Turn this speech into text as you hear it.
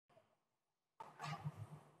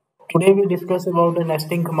Today we discuss about the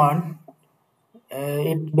nesting command.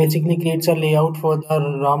 It basically creates a layout for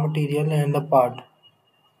the raw material and the part.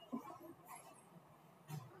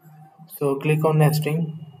 So click on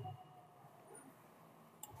nesting.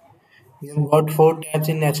 We have got four tabs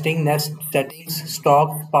in nesting: nest settings,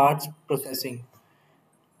 stock, parts, processing.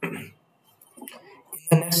 In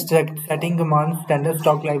the nest setting command standard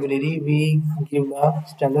stock library, we give the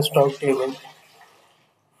standard stock table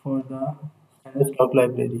for the standard stock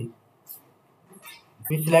library.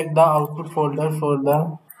 We select the output folder for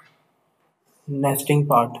the nesting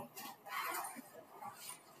part.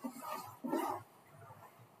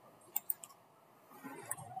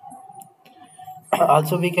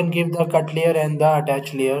 Also, we can give the cut layer and the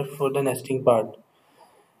attach layer for the nesting part.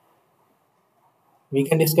 We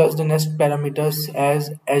can discuss the nest parameters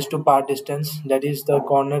as edge to part distance, that is the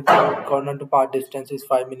corner to part distance is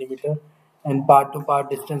 5 millimeter and part to part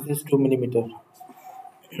distance is 2 millimeter.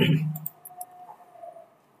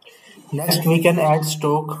 Next, we can add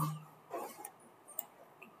stoke.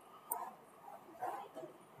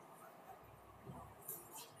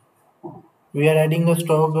 We are adding a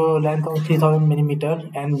stoke length of 3000 millimeter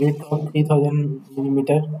and width of 3000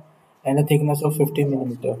 millimeter and a thickness of 50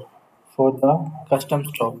 millimeter for the custom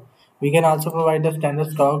stock. We can also provide the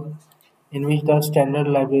standard stock in which the standard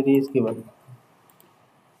library is given.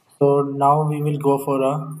 So now we will go for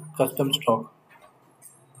a custom stock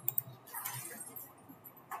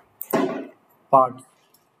part.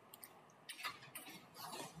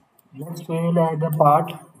 Next we will add a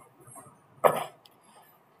part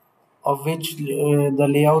of which the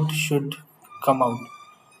layout should come out.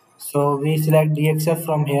 So we select DXF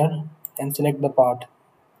from here and select the part.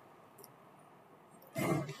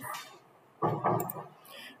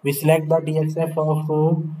 We select the DXF of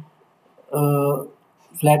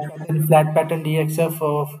flat pattern DXF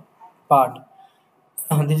of part.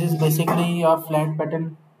 This is basically a flat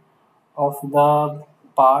pattern of the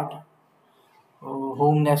part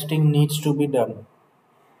whom nesting needs to be done.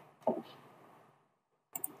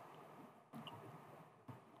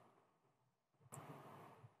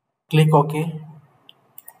 Click OK.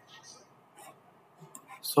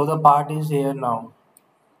 So the part is here now.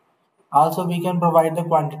 Also we can provide the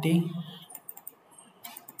quantity,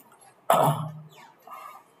 how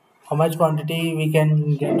much quantity we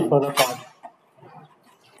can get for the part,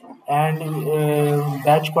 and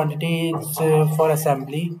batch quantity is for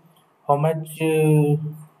assembly. How much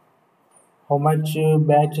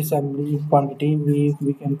batch assembly quantity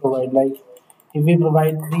we can provide. Like if we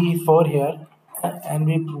provide 3 4 here and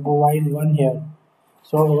we provide 1 here,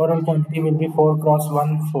 so overall quantity will be 4 cross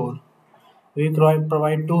 1 4. We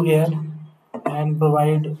provide 2 here and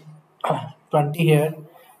provide 20 here,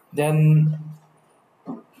 then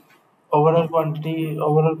overall quantity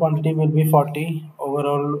will be 40.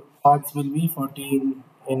 Overall parts will be 40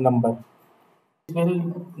 in number.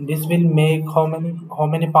 This will make how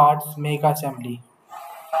many parts make assembly.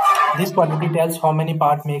 This quantity tells how many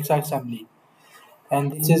part makes assembly,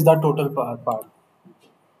 and this is the total part.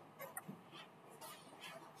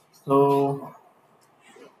 So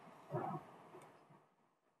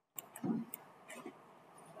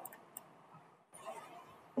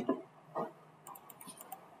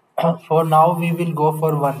for now we will go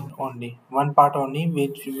for one part only,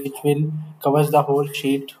 which will covers the whole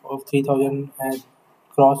sheet of 3000 and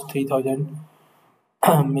cross 3000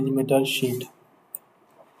 millimeter sheet.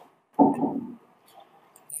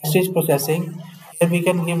 Next is processing. Here we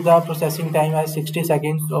can give the processing time as 60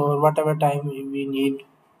 seconds or whatever time we need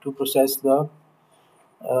to process the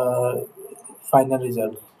uh, final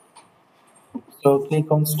result. So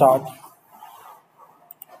click on start.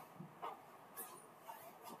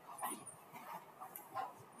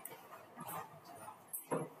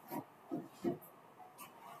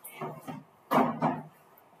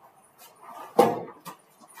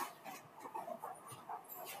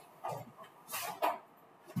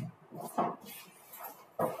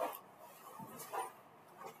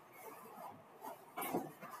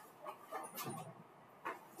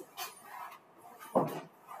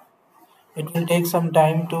 It will take some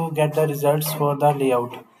time to get the results for the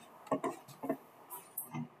layout.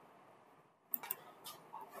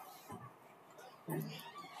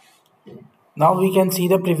 Now we can see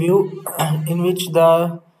the preview in which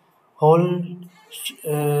the whole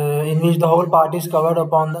part is covered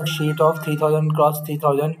upon the sheet of 3000 cross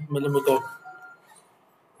 3000 millimeter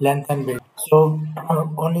length and width. So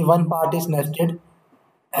only one part is nested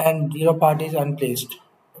and zero part is unplaced.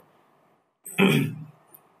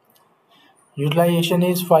 Utilization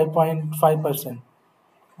is 5.5%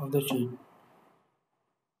 of the sheet.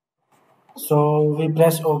 So we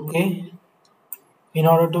press OK. In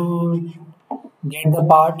order to get the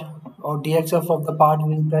part or DXF of the part,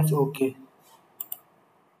 we press OK.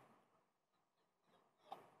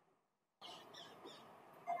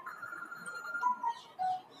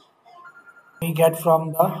 We get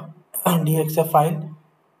from the DXF file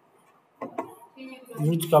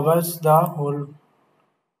which covers the whole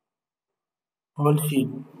sheet.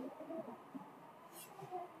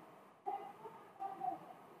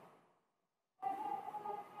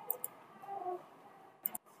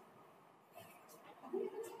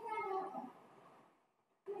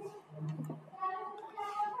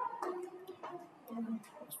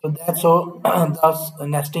 So that's how the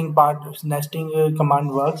nesting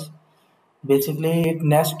command works. Basically, it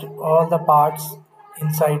nests all the parts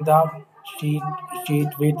inside the sheet sheet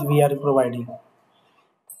which we are providing.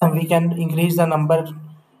 And we can increase the number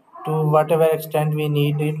to whatever extent we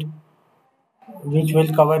need it, which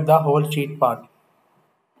will cover the whole sheet part.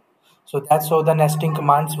 So that's how the nesting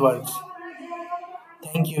commands works.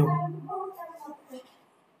 Thank you.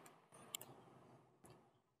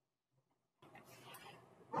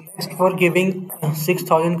 Next, for giving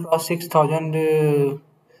 6000 cross 6000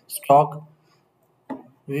 stock,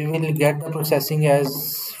 we will get the processing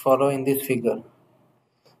as follow in this figure.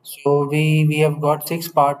 So we have got six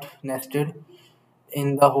part nested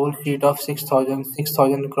in the whole sheet of 6000,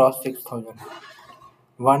 6000 cross 6000.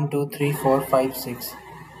 1, 2, 3, 4, 5, 6.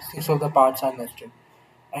 Six of the parts are nested,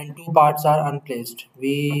 and two parts are unplaced.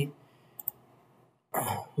 We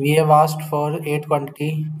have asked for 8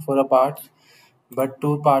 quantity for a part, but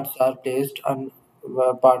two parts are placed and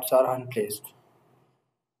parts are unplaced.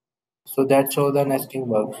 So that's how the nesting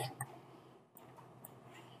works.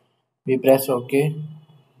 We press OK,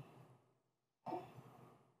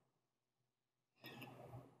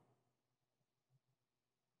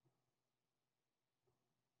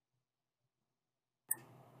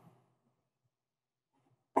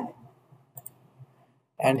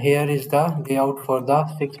 and here is the layout for the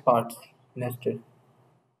six parts nested.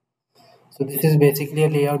 So this is basically a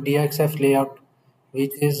layout, DXF layout,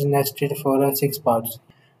 which is nested for six parts.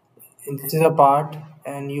 And this is a part,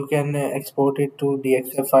 and you can export it to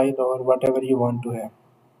DXF file or whatever you want to have.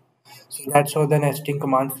 So that's how the nesting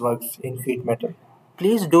commands works in sheet metal.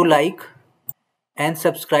 Please do like and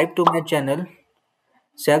subscribe to my channel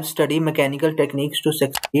Self Study Mechanical Techniques to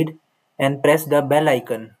Succeed and press the bell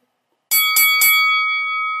icon.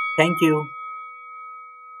 Thank you.